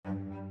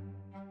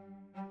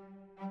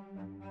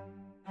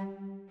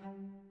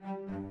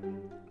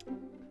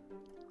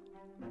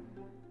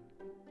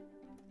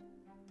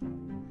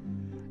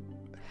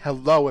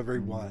Hello,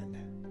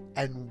 everyone,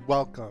 and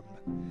welcome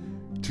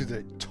to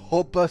the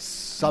Tulpa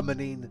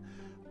Summoning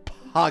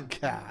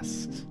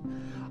Podcast.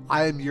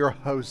 I am your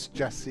host,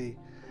 Jesse,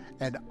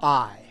 and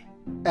I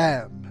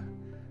am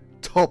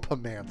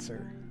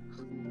Tulpamancer.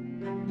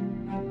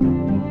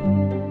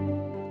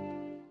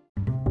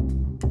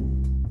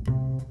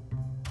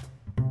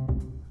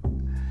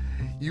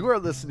 You are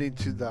listening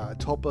to the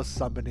Tulpa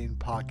Summoning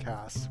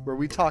Podcast, where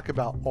we talk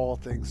about all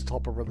things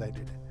Tulpa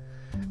related,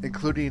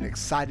 including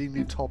exciting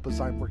new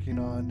tulpas I'm working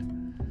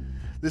on.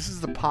 This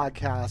is the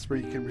podcast where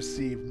you can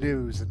receive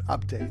news and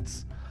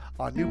updates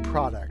on new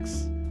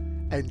products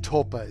and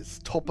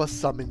Tulpa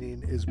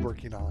Summoning is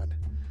working on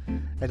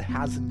and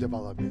has in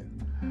development.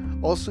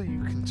 Also,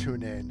 you can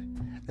tune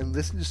in and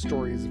listen to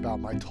stories about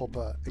my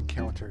Tulpa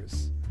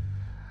encounters,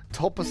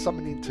 Tulpa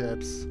Summoning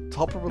tips,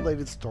 Tulpa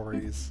related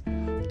stories,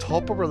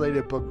 Tulpa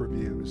related book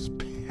reviews,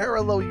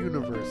 parallel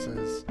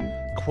universes,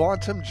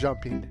 quantum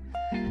jumping,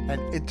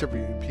 and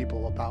interviewing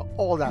people about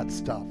all that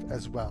stuff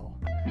as well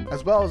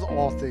as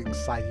all things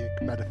psychic,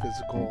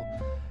 metaphysical,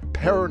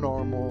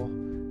 paranormal,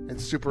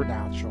 and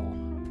supernatural.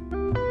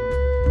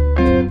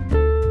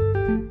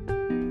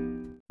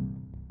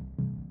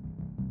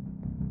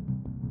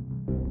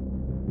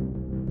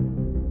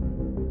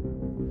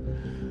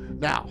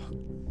 Now,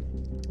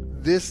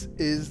 this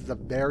is the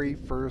very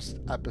first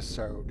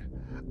episode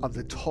of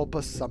the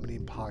Tulpa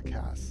Summoning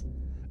Podcast,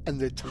 and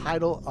the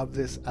title of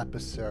this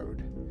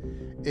episode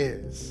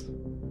is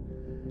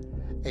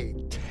A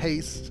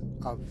Taste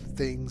of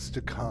Things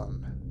to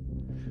Come,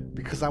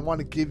 because I want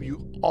to give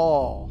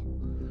all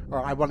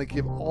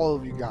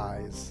of you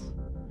guys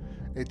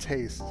a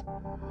taste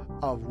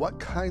of what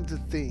kinds of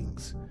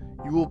things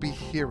you will be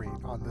hearing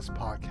on this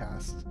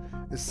podcast.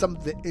 Is some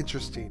of the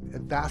interesting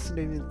and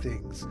fascinating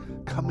things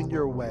coming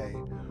your way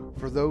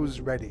for those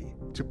ready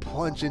to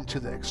plunge into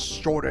the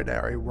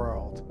extraordinary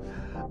world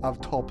of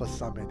Tulpa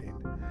Summoning.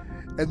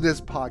 In this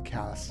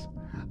podcast,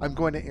 I'm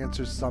going to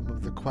answer some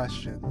of the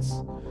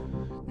questions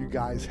you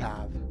guys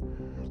have,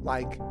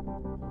 like,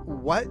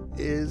 what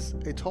is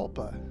a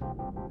tulpa?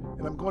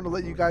 And I'm going to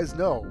let you guys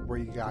know where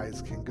you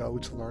guys can go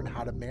to learn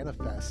how to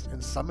manifest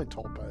and summon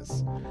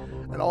tulpas,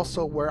 and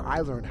also where I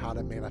learned how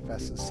to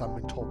manifest and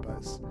summon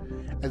tulpas.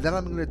 And then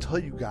I'm going to tell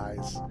you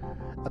guys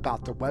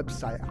about the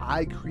website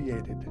I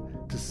created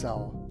to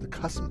sell the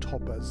custom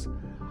tulpas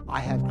I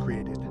have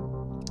created,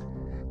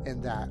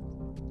 and that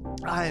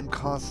I am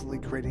constantly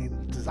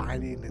creating,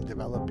 designing, and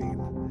developing,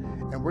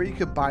 and where you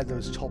can buy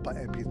those Tulpa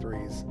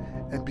MP3s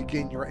and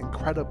begin your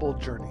incredible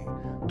journey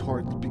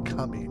towards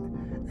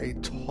becoming a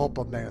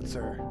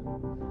Tulpamancer.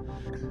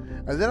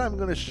 And then I'm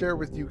going to share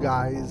with you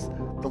guys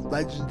the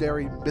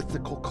legendary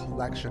mythical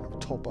collection of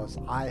tulpas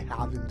I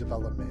have in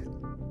development.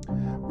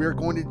 We are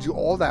going to do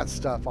all that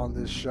stuff on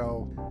this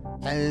show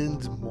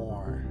and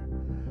more,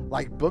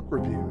 like book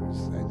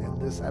reviews. And in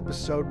this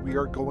episode, we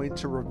are going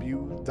to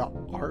review The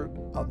Art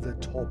of the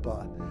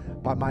Tulpa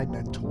by my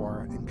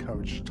mentor and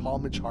coach,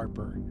 Talmadge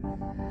Harper.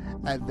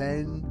 And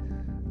then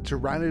to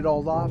round it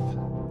all off,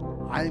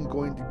 I am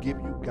going to give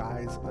you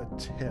guys a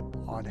tip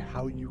on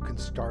how you can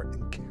start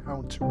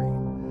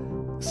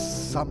encountering,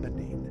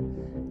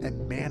 summoning,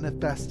 and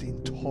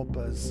manifesting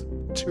tulpas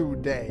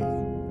today.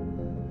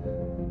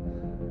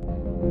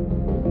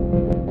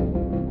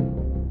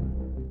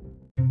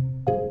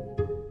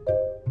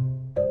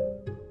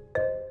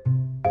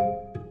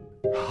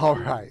 All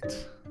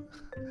right,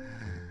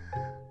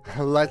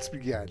 let's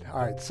begin. All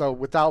right, so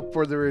without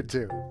further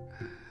ado,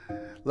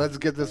 let's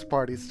get this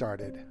party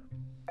started.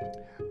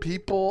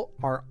 People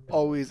are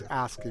always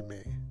asking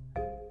me,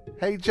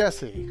 hey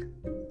Jesse,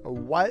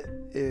 what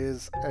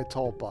is a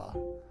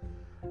tulpa?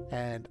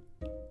 And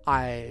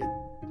I'm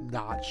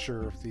not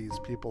sure if these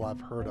people have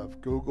heard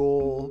of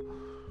Google,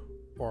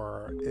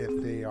 or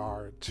if they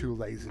are too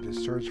lazy to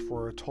search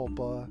for a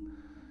tulpa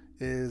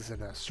is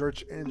in a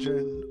search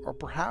engine, or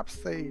perhaps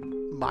they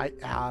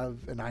might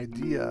have an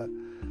idea,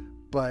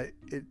 but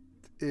it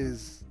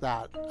is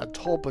that a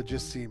tulpa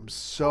just seems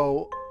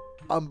so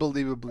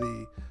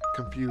unbelievably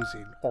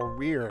confusing or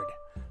weird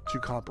to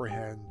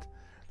comprehend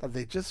that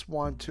they just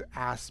want to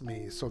ask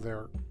me so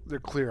they're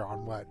clear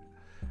on what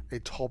a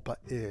tulpa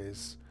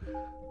is.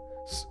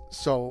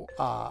 So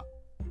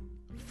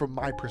from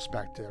my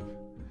perspective,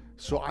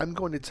 so I'm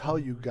going to tell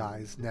you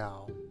guys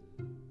now.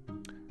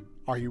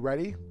 Are you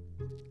ready?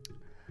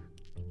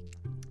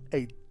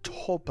 A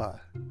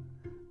tulpa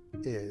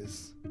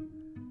is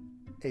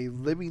a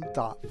living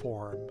thought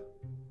form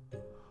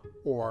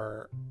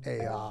or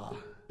a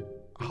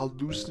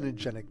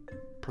hallucinogenic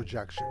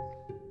projection.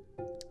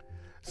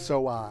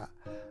 So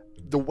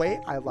the way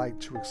I like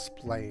to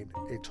explain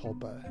a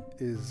tulpa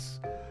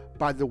is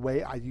by the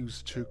way I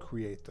used to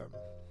create them.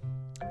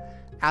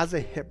 As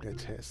a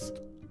hypnotist,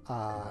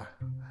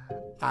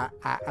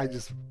 I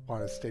just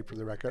want to state for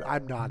the record,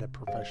 I'm not a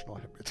professional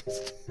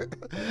hypnotist,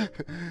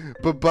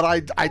 but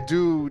I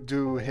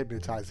do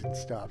hypnotizing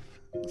stuff.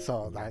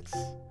 So I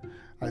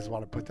just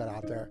want to put that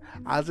out there.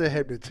 As a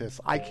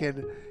hypnotist, I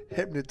can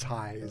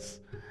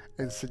hypnotize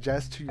and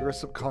suggest to your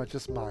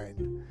subconscious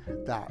mind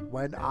that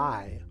when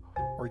I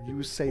or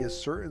you say a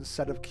certain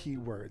set of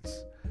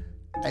keywords,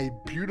 a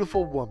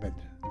beautiful woman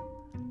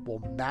will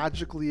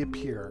magically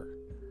appear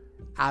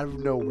out of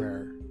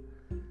nowhere,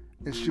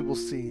 and she will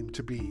seem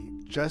to be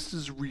just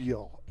as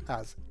real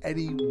as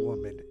any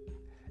woman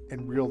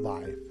in real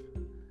life.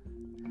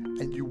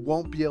 And you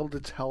won't be able to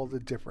tell the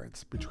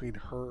difference between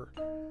her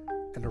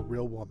and a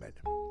real woman.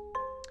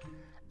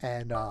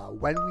 And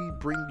when we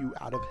bring you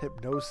out of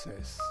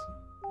hypnosis,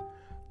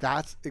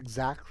 that's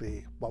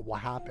exactly what will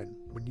happen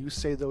when you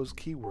say those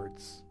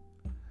keywords.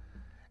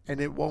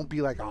 And it won't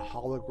be like a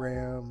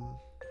hologram.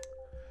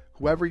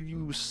 Whoever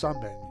you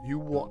summon, you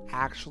will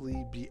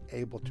actually be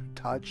able to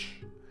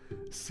touch,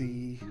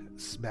 see,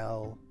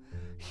 smell,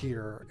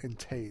 hear, and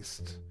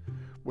taste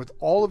with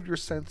all of your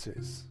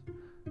senses.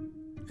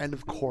 And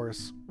of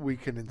course, we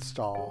can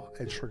install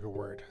a trigger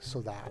word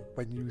so that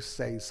when you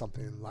say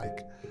something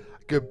like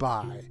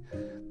goodbye,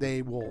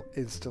 they will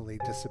instantly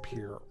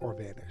disappear or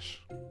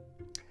vanish.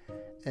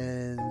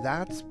 And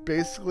that's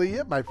basically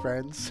it, my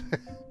friends.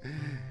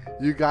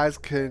 You guys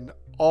can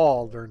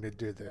all learn to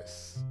do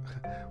this,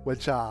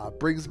 which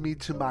brings me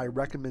to my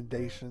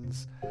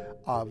recommendations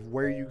of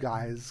where you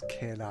guys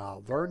can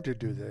learn to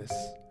do this.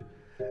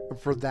 And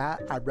for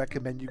that, I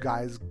recommend you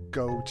guys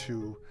go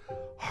to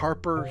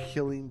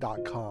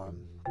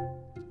harperhealing.com.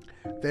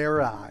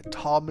 They're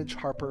Talmadge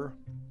Harper,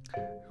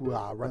 who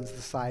runs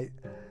the site,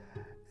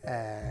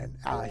 and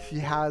he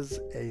has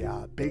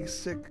a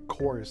basic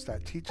course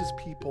that teaches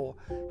people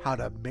how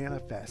to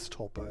manifest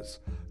tulpas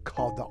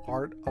called The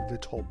Art of the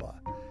Tulpa,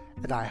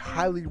 and I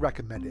highly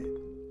recommend it.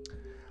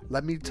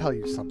 Let me tell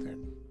you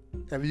something.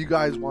 If you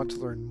guys want to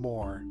learn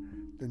more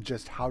than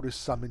just how to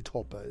summon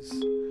tulpas,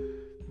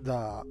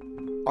 the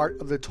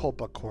Art of the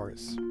Tulpa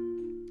course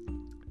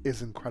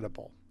is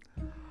incredible.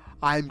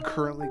 I'm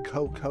currently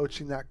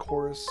co-coaching that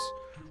course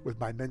with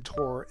my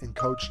mentor and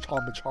coach,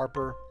 Talmadge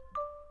Harper.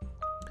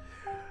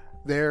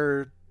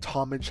 There,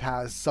 Talmadge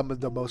has some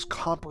of the most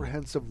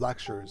comprehensive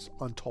lectures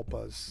on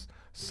tulpas,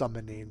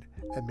 summoning,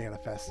 and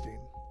manifesting.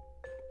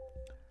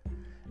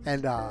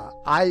 And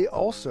I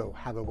also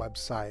have a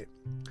website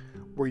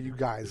where you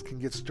guys can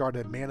get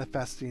started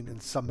manifesting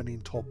and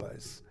summoning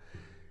tulpas.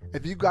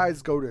 If you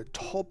guys go to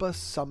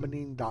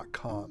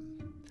tulpasummoning.com,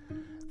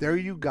 there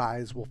you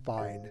guys will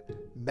find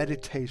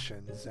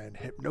meditations and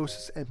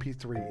hypnosis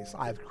MP3s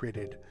I've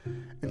created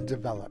and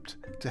developed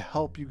to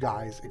help you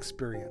guys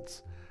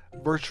experience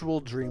virtual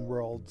dream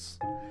worlds,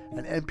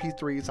 and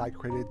MP3s I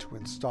created to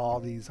install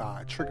these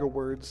trigger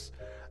words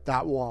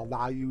that will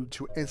allow you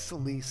to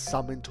instantly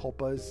summon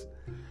tulpas.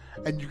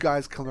 And you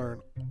guys can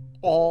learn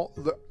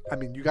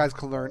you guys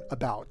can learn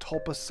about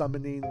tulpa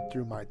summoning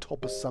through my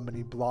tulpa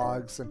summoning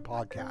blogs and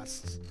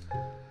podcasts.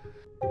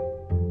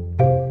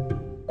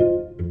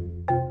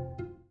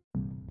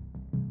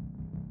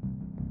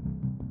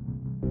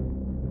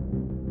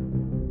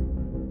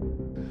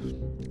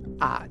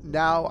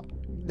 Now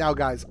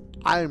guys,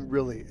 I am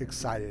really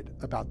excited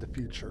about the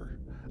future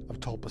of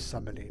tulpa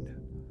summoning.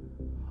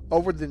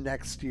 Over the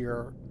next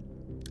year,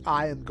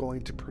 I am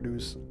going to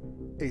produce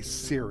a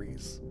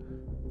series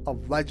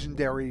of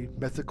legendary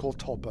mythical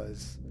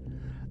tulpas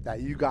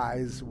that you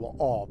guys will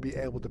all be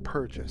able to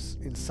purchase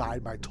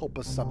inside my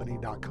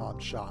tulpasummoning.com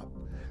shop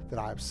that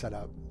I have set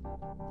up.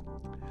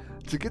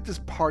 To get this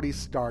party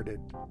started,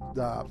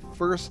 the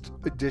first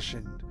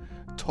edition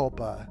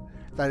tulpa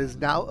that is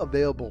now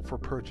available for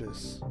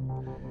purchase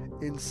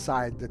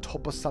inside the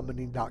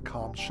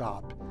tulpasummoning.com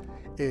shop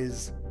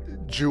is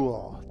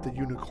Jewel, the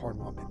Unicorn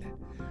Woman.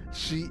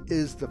 She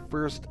is the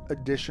first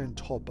edition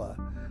tulpa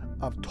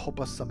of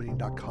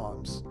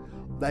tulpasummoning.com's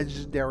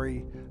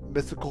legendary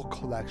mythical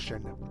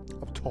collection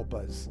of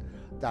tulpas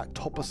that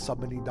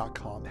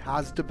tulpasummoning.com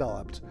has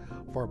developed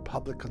for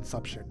public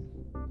consumption.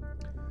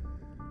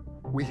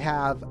 We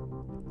have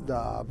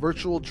the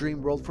virtual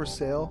dream world for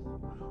sale,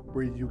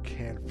 where you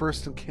can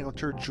first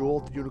encounter Jewel,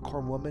 the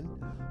Unicorn Woman,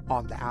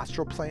 on the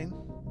astral plane.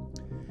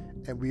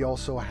 And we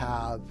also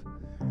have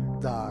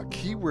the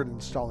keyword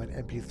installing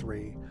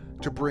MP3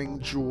 to bring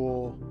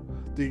Jewel,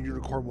 the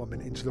Unicorn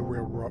Woman, into the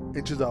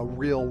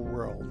real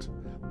world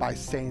by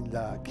saying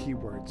the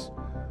keywords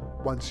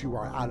once you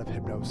are out of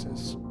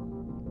hypnosis.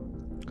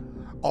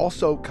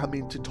 Also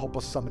coming to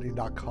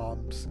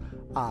tulpasummoning.com's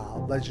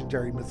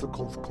legendary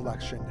mythical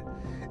collection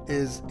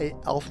is a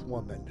elf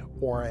woman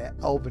or an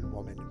elven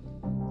woman.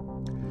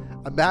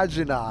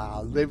 Imagine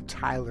Liv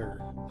Tyler,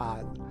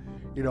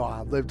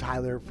 Liv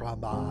Tyler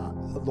from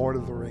Lord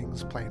of the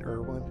Rings playing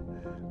Erwin.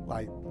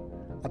 Like,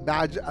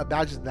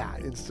 imagine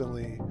that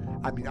instantly.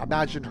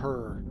 Imagine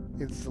her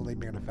instantly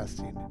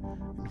manifesting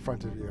in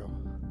front of you.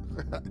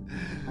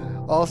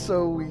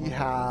 Also, we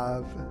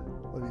have,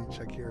 let me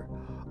check here.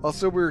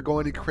 Also, we're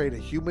going to create a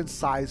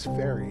human-sized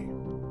fairy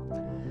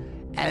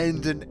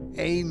and an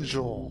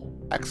angel! !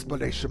 And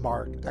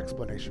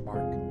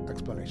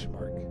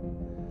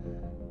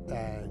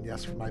And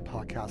yes, for my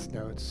podcast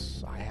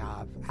notes, I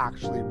have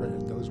actually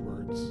written those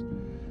words.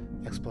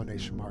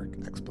 Exclamation mark,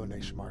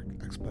 exclamation mark,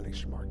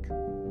 exclamation mark.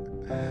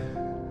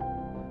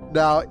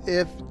 Now,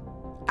 if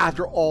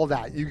after all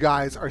that you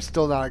guys are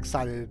still not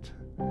excited,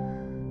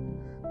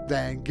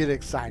 then get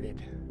excited.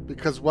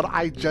 Because what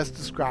I just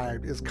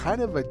described is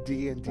kind of a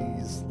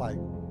D&D's like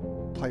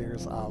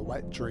player's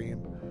wet dream.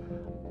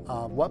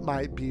 What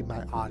might be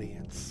my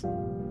audience?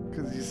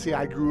 Because you see,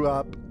 I grew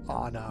up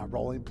on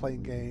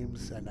role-playing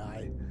games, and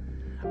I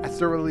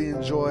thoroughly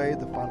enjoy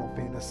the Final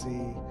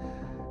Fantasy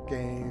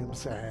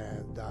games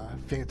and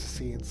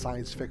fantasy and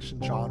science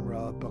fiction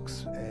genre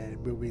books and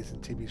movies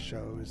and TV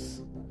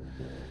shows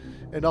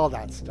and all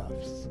that stuff.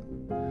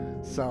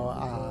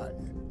 So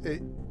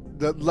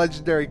the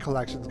Legendary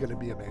Collection is going to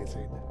be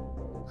amazing.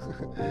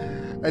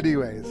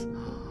 Anyways,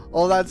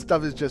 all that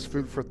stuff is just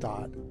food for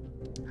thought.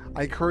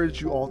 I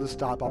encourage you all to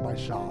stop by my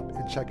shop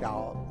and check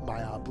out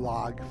my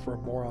blog for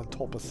more on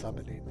Tulpa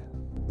summoning.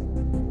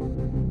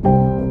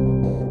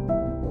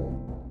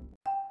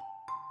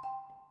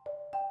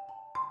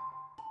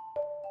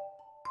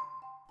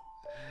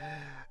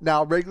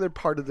 Now, a regular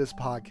part of this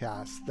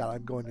podcast that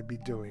I'm going to be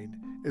doing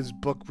is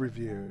book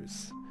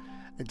reviews.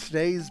 And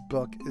today's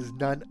book is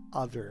none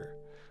other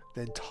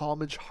than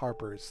Talmadge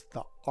Harper's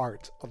The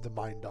Art of the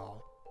Mind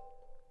Doll.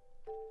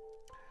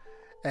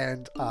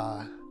 And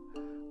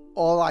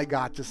all I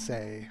got to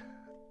say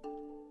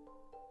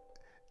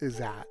is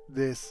that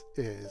this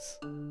is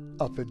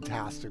a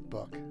fantastic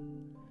book.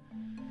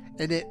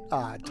 In it,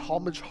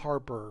 Talmadge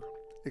Harper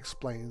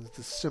explains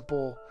the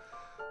simple,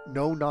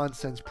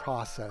 no-nonsense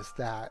process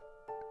that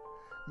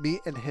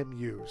me and him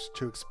use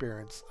to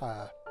experience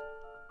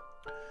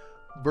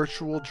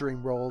virtual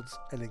dream worlds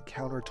and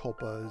encounter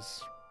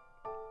tulpas.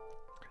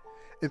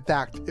 In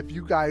fact, if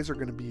you guys are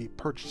going to be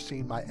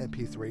purchasing my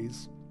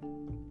MP3s,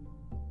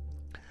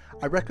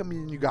 I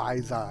recommend you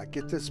guys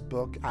get this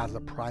book as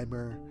a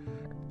primer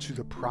to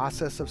the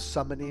process of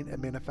summoning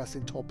and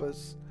manifesting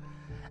tulpas.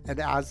 And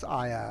as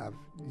I have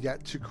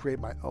yet to create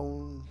my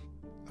own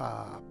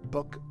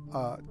book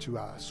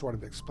to sort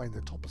of explain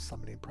the tulpa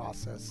summoning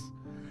process,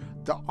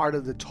 The Art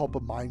of the Tulpa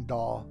Mind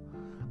Doll,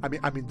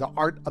 The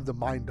Art of the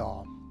Mind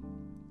Doll,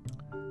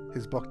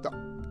 his book,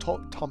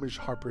 Talmadge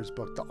Harper's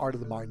book, The Art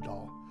of the Mind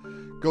Doll,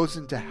 goes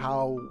into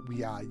how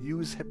we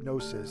use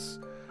hypnosis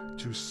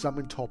to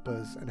summon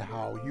tulpas and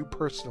how you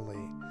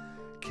personally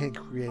can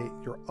create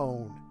your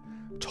own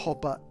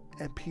tulpa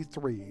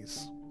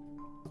MP3s,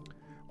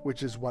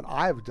 which is what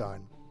I've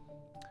done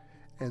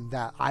and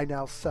that I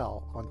now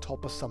sell on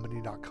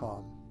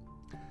tulpasummoning.com.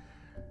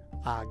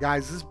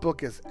 Guys, this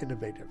book is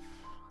innovative,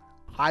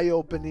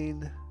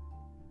 eye-opening,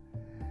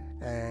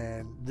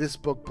 and this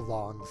book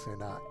belongs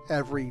in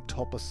every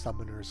Tulpa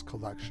Summoner's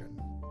collection.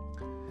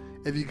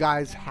 If you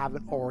guys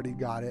haven't already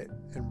got it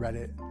and read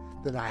it,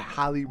 then I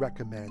highly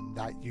recommend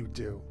that you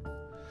do.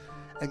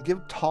 And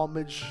give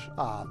Talmadge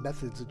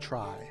methods a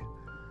try.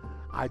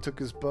 I took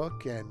his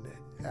book and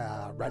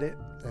read it,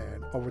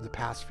 and over the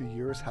past few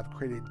years have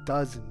created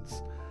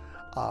dozens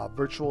of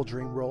virtual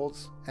dream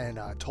worlds and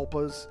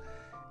tulpas.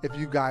 If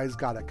you guys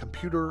got a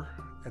computer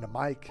and a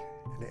mic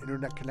and an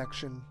internet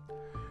connection,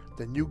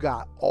 then you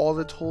got all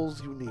the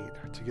tools you need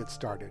to get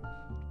started.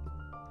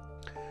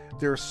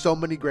 There are so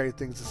many great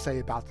things to say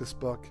about this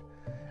book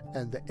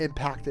and the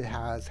impact it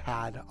has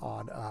had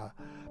on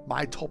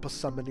my tulpa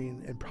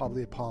summoning and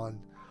probably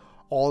upon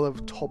all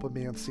of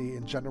tulpamancy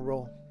in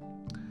general.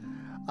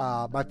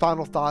 My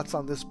final thoughts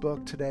on this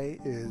book today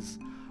is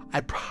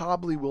I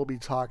probably will be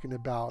talking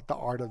about The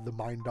Art of the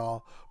Mind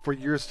Doll for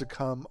years to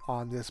come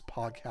on this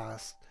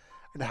podcast,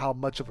 and how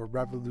much of a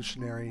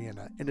revolutionary and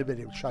an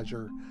innovative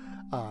treasure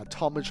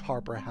Talmadge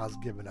Harper has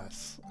given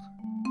us.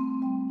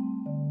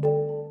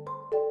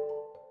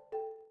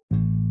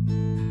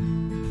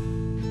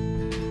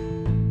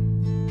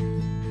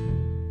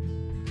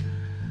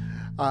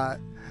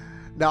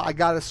 Now, I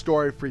got a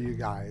story for you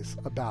guys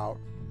about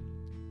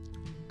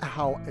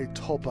how a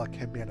tulpa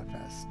can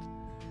manifest.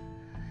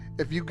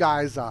 If you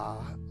guys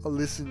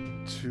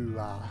listen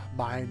to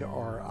mine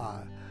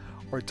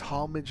or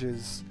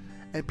Talmadge's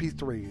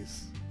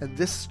MP3s, and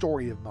this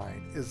story of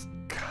mine is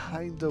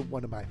kind of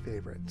one of my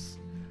favorites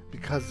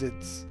because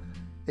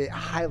it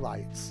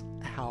highlights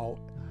how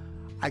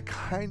I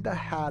kind of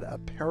had a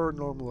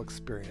paranormal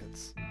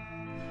experience,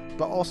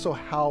 but also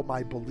how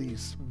my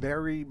beliefs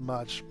very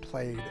much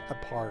played a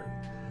part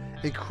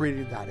in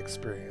creating that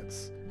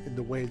experience in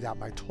the way that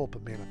my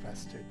tulpa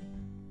manifested.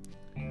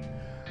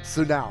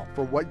 So now,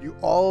 for what you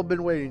all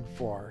been waiting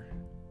for,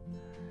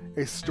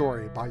 a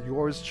story by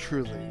yours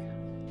truly.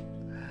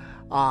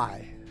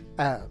 I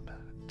am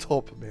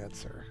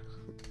Tulpamancer.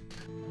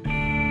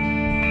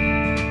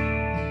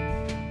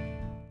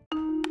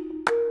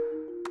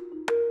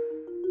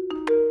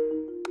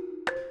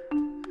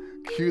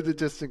 Cue the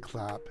distant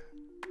clap,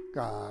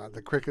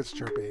 the crickets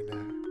chirping,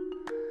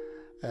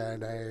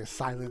 and a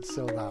silence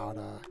so loud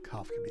a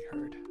cough can be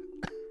heard.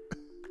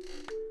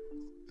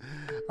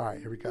 All right,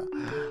 here we go.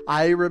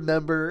 I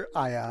remember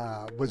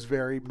I was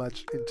very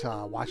much into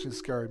watching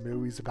scary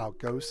movies about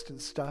ghosts and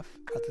stuff.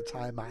 At the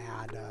time, I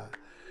had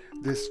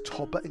this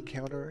Tulpa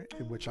encounter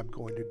in which I'm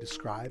going to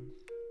describe.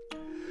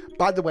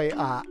 By the way,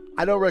 I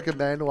don't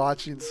recommend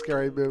watching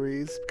scary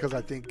movies because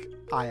I think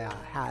I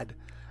had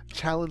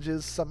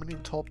challenges summoning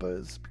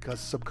Tulpas because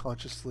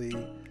subconsciously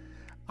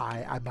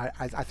I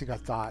think I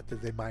thought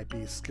that they might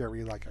be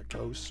scary like a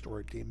ghost or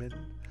a demon.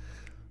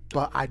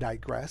 But I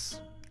digress.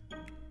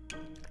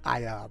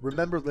 I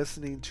remember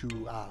listening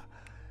to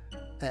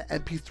an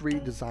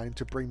MP3 designed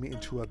to bring me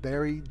into a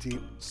very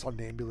deep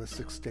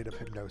somnambulistic state of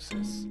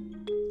hypnosis.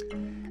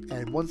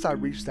 And once I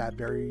reached that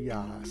very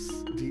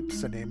deep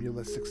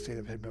somnambulistic state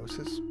of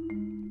hypnosis,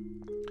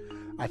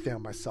 I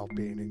found myself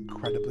being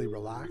incredibly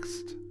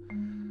relaxed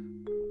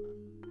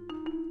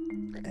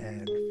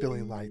and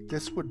feeling like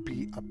this would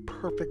be a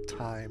perfect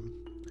time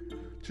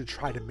to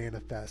try to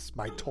manifest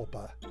my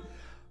Tulpa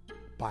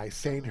by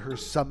saying her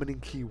summoning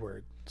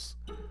keywords.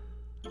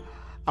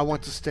 I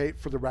want to state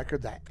for the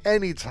record that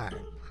any time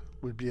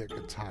would be a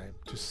good time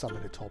to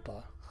summon a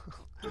Tulpa.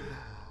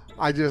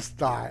 I just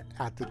thought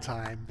at the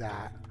time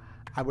that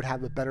I would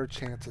have a better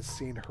chance of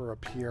seeing her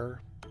appear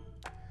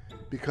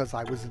because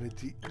I was in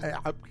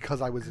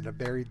a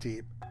very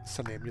deep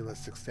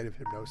somnambulistic state of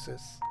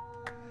hypnosis.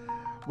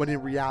 When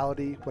in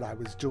reality, what I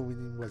was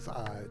doing was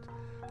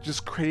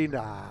just creating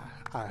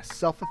a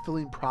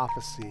self-fulfilling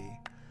prophecy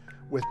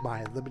with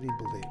my limiting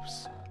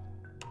beliefs.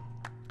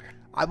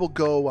 I will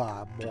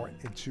go more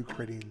into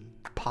creating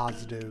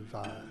positive,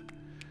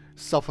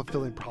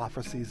 self-fulfilling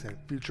prophecies in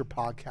future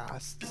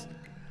podcasts.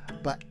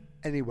 But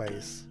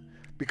anyways,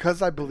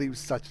 because I believe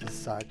such and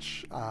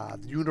such,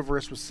 the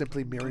universe was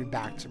simply mirroring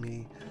back to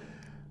me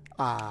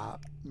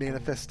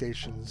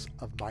manifestations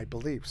of my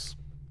beliefs.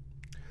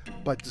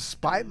 But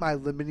despite my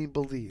limiting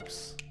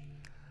beliefs,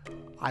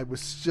 I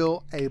was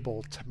still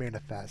able to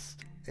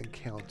manifest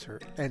encounter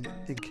a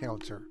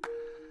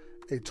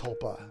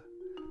Tulpa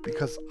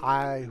because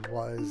I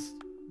was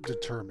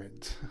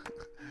determined.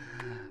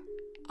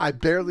 I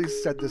barely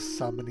said the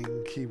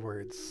summoning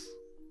keywords,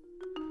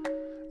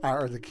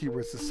 or the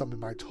keywords to summon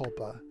my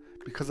Tulpa,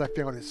 because I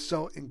found it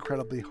so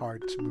incredibly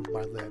hard to move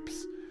my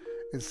lips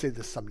and say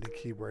the summoning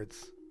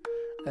keywords.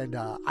 And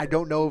I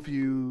don't know if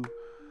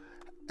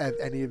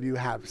any of you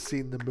have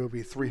seen the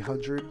movie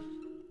 300,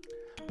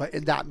 but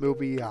in that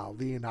movie,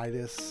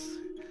 Leonidas,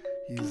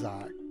 he's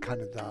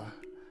kind of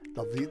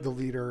the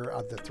leader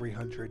of the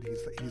 300.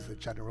 He's the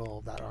general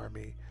of that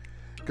army.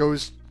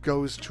 Goes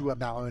to a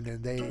mountain,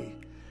 and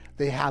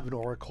they have an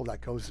oracle that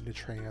goes into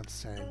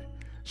trance, and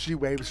she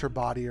waves her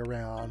body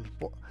around,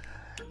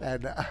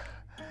 and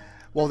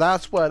well,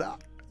 that's what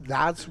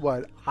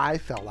I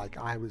felt like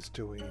I was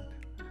doing.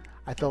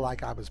 I felt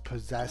like I was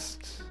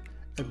possessed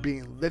and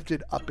being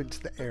lifted up into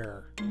the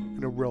air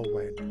in a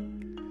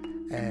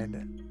whirlwind,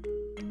 and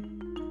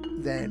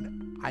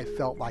then I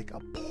felt like a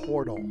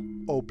portal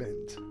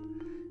opened,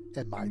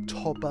 and my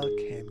Tulpa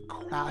came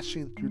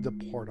crashing through the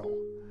portal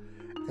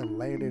and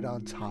landed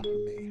on top of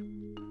me.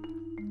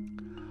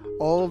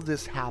 All of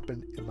this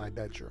happened in my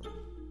bedroom,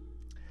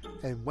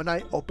 and when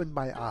I opened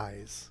my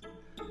eyes,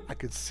 I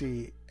could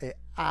see an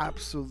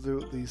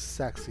absolutely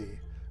sexy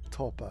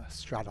Tulpa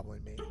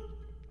straddling me.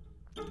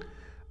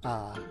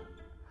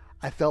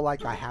 I felt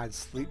like I had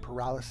sleep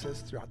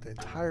paralysis throughout the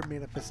entire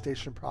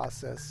manifestation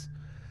process,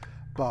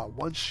 but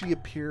once she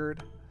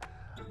appeared,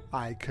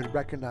 I could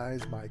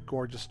recognize my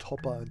gorgeous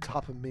Tulpa on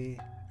top of me,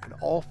 and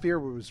all fear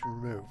was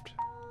removed.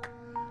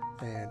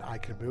 And I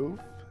could move,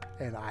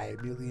 and I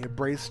immediately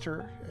embraced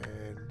her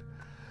and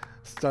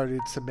started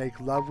to make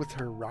love with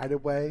her right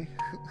away.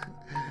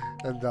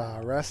 And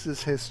the rest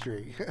is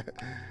history.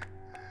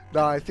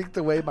 Now, I think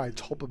the way my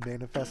Tulpa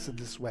manifested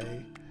this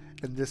way,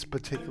 in this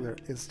particular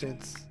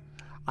instance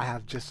I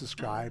have just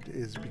described,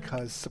 is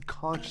because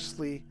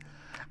subconsciously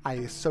I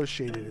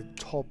associated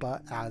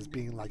Tulpa as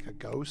being like a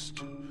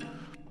ghost.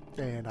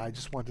 And I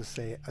just want to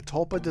say, a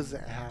Tulpa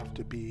doesn't have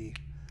to be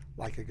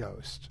like a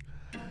ghost.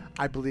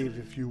 I believe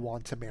if you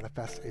want to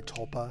manifest a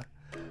Tulpa,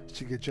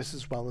 she could just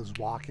as well as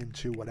walk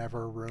into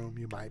whatever room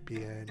you might be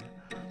in,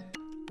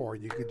 or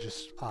you could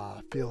just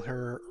feel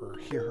her or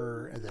hear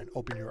her and then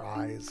open your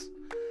eyes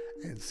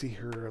and see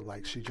her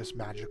like she just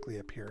magically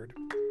appeared.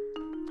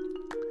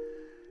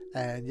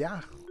 And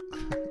yeah,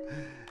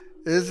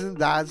 isn't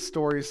that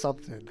story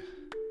something?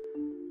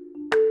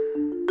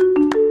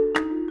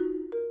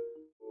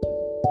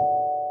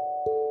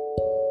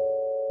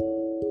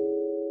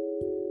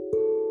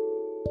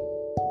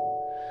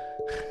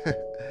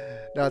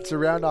 Now, to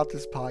round out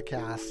this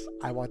podcast,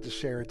 I want to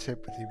share a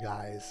tip with you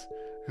guys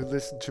who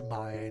listen to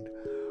mine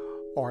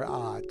or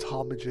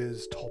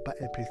Talmage's Tulpa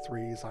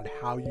MP3s on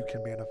how you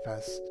can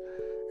manifest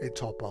a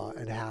Tulpa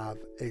and have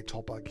a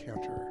Tulpa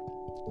encounter.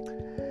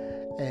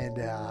 And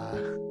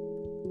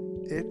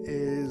it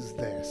is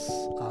this.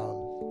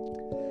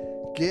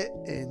 Get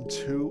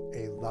into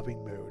a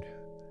loving mood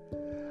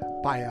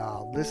by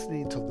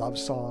listening to love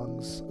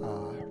songs,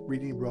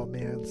 reading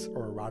romance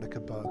or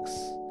erotica books,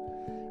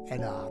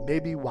 and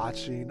maybe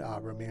watching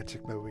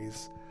romantic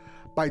movies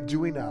By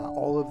doing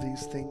all of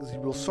these things, you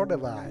will sort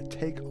of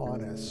take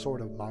on a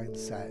sort of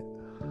mindset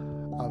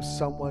of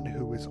someone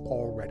who is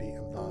already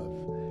in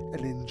love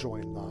and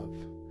enjoying love.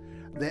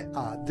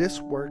 This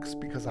works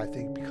because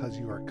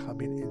you are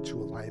coming into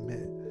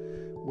alignment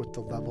with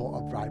the level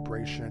of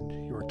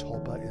vibration your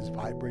tulpa is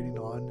vibrating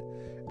on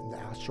in the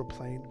astral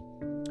plane.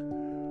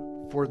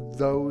 For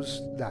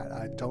those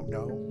that don't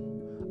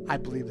know, I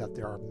believe that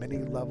there are many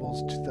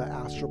levels to the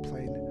astral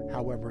plane.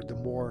 However, the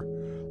more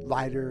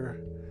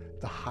lighter,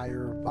 the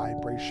higher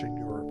vibration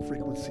your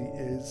frequency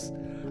is,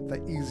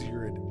 the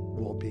easier it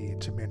will be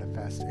to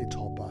manifest a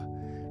tulpa.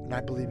 And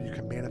I believe you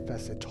can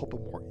manifest a tulpa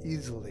more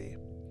easily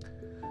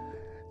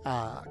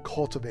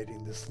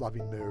cultivating this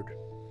loving mood.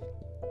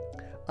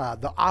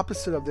 The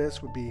opposite of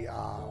this would be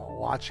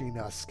watching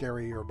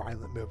scary or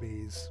violent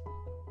movies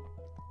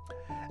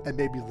and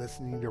maybe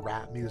listening to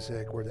rap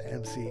music where the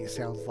MC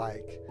sounds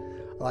like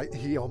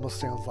he almost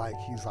sounds like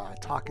he's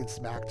talking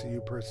smack to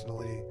you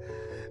personally,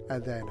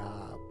 and then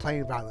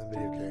playing violent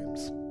video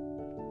games.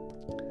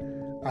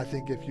 I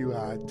think if you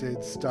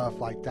did stuff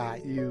like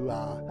that, you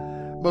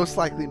most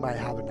likely might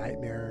have a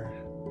nightmare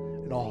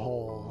and a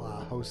whole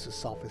host of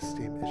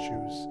self-esteem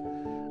issues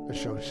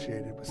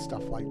associated with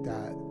stuff like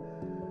that.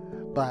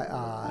 But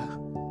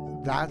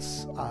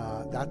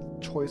that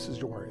choice is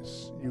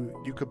yours.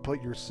 You could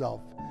put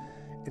yourself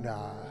in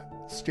a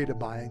state of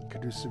mind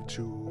conducive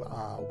to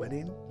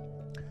winning.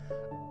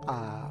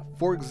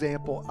 For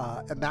example,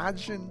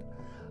 imagine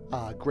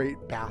a great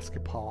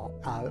basketball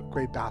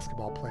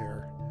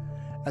player,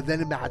 and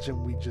then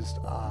imagine we just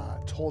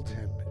told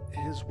him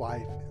his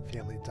wife and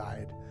family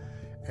died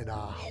in a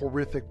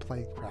horrific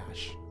plane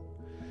crash.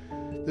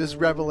 This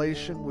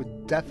revelation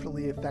would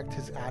definitely affect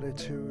his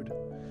attitude,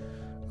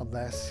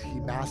 unless he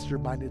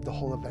masterminded the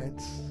whole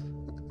event.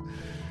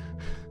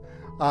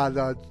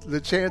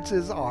 The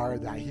chances are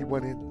that he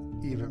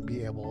wouldn't even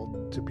be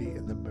able to be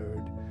in the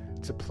mood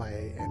to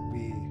play,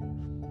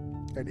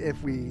 and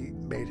if we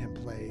made him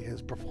play,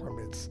 his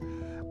performance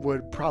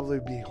would probably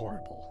be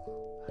horrible.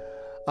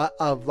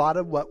 A lot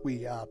of what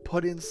we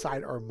put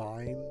inside our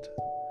mind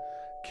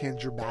can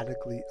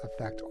dramatically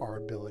affect our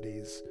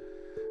abilities.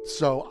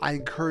 So I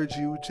encourage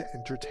you to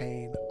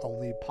entertain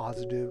only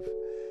positive,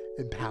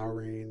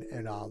 empowering,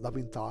 and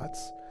loving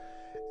thoughts,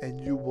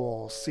 and you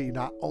will see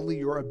not only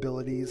your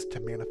abilities to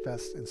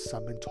manifest and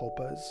summon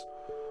tulpas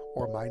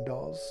or mind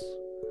dolls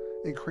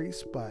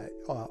increase, but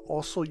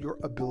also your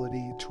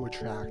ability to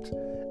attract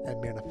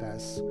and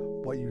manifest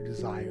what you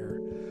desire,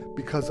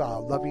 because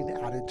loving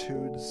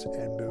attitudes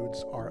and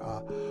moods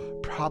are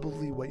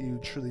probably what you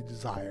truly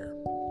desire.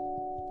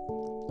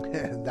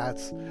 And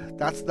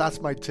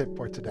that's my tip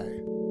for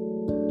today.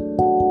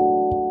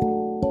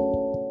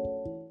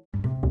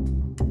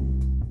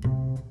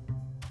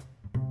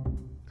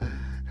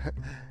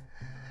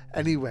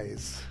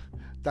 Anyways,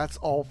 that's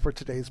all for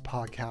today's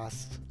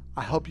podcast.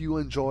 I hope you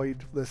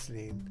enjoyed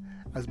listening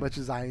as much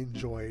as I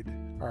enjoyed,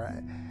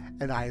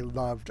 and I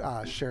loved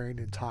sharing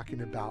and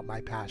talking about my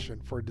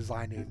passion for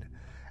designing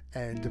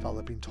and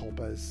developing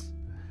tulpas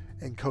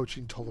and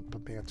coaching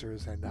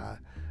tulpancers and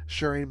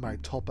sharing my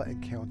tulpa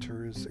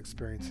encounters,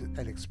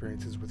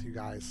 experiences with you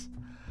guys.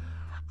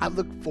 I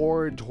look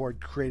forward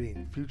toward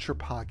creating future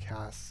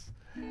podcasts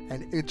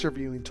and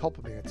interviewing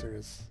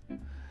tulpancers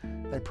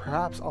and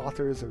perhaps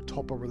authors of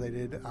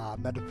tulpa-related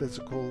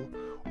metaphysical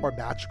or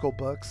magical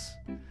books.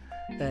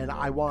 And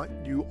I want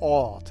you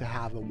all to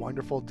have a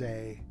wonderful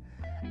day.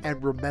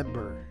 And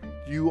remember,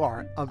 you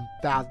are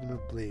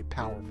unfathomably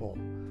powerful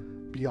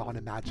beyond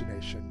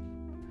imagination.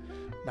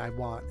 And I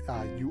want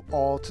you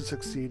all to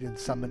succeed in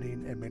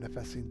summoning and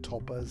manifesting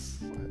tulpas.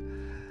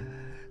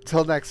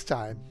 Till next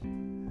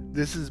time,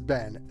 this has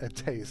been A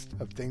Taste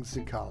of Things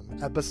to Come,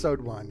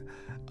 Episode 1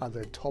 of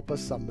the Tulpa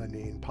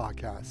Summoning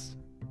Podcast.